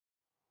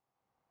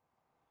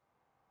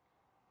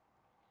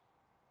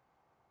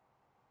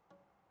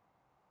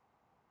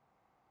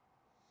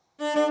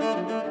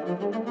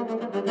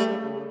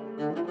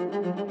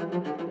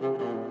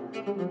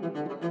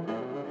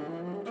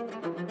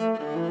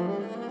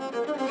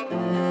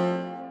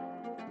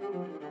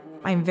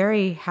I'm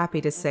very happy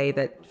to say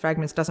that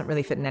Fragments doesn't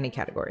really fit in any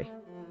category.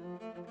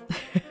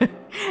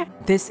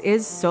 This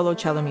is solo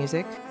cello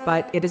music,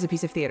 but it is a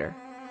piece of theater.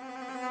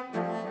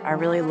 I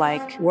really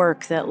like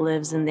work that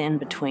lives in the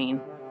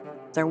in-between.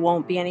 There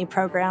won't be any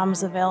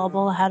programs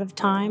available ahead of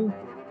time,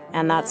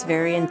 and that's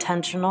very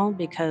intentional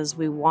because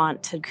we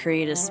want to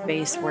create a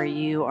space where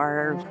you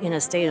are in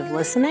a state of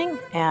listening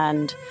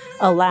and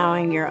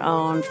allowing your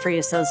own free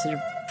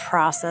associative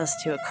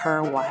process to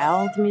occur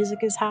while the music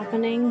is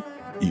happening.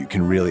 You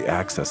can really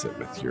access it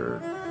with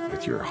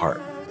your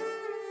heart.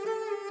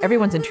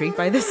 Everyone's intrigued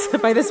by this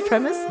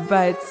premise,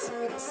 but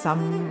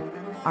some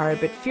are a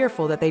bit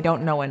fearful that they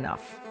don't know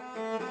enough.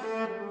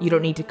 You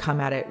don't need to come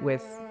at it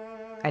with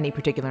any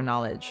particular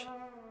knowledge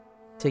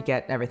to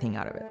get everything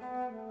out of it.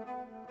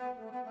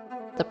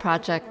 The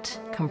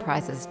project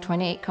comprises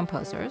 28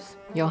 composers,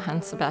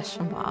 Johann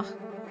Sebastian Bach,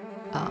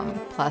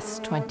 plus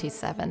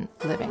 27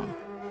 living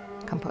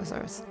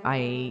composers.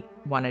 I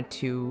wanted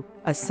to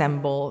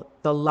assemble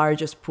the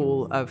largest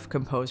pool of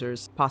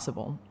composers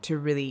possible to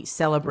really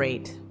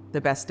celebrate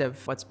the best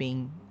of what's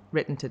being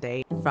written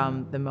today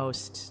from the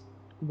most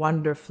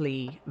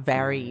wonderfully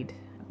varied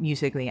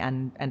musically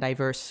and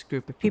diverse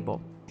group of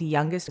people. The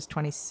youngest is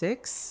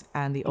 26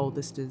 and the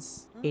oldest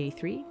is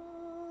 83.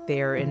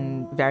 They're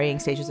in varying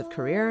stages of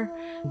career,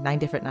 9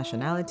 different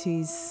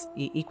nationalities,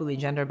 equally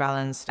gender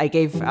balanced. I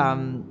gave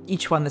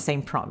each one the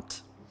same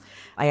prompt.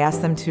 I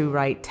asked them to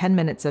write 10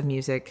 minutes of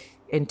music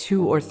in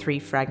 2 or 3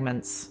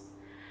 fragments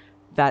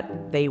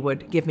that they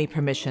would give me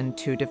permission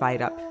to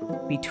divide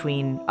up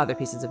between other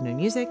pieces of new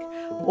music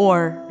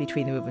or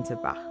between the movements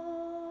of Bach.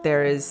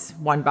 There is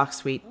 1 Bach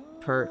suite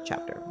per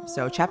chapter.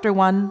 So chapter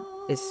 1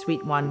 is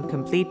suite 1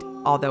 complete,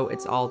 although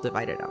it's all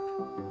divided up.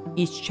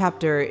 Each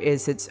chapter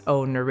is its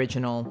own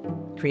original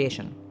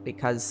creation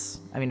because,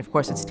 I mean, of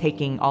course, it's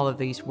taking all of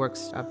these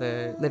works of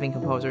the living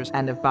composers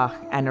and of Bach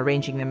and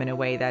arranging them in a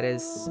way that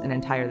is an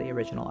entirely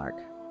original arc.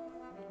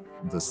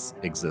 This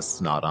exists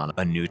not on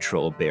a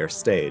neutral, bare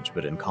stage,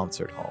 but in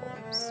concert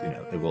halls. You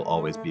know, it will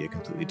always be a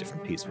completely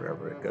different piece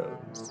wherever it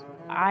goes.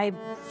 I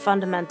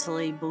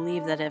fundamentally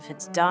believe that if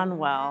it's done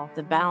well,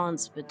 the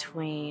balance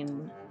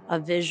between a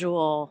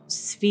visual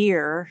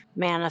sphere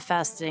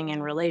manifesting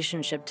in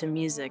relationship to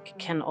music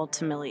can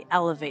ultimately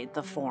elevate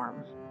the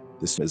form.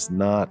 This is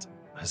not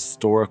a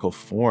historical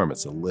form,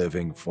 it's a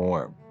living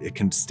form. It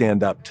can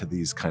stand up to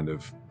these kind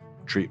of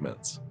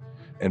treatments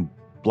and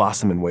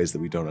blossom in ways that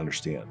we don't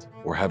understand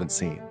or haven't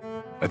seen.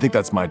 I think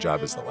that's my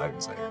job as the lighting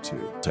designer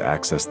too, to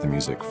access the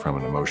music from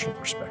an emotional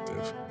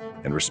perspective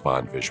and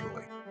respond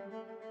visually.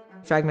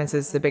 Fragments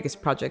is the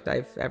biggest project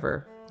I've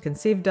ever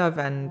conceived of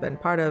and been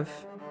part of.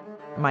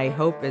 My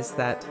hope is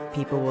that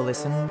people will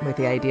listen with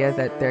the idea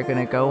that they're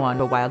going to go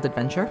on a wild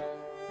adventure.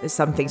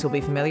 Some things will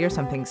be familiar,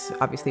 some things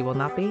obviously will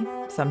not be.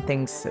 Some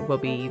things will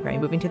be very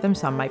moving to them,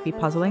 some might be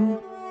puzzling.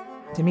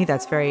 To me,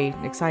 that's very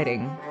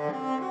exciting.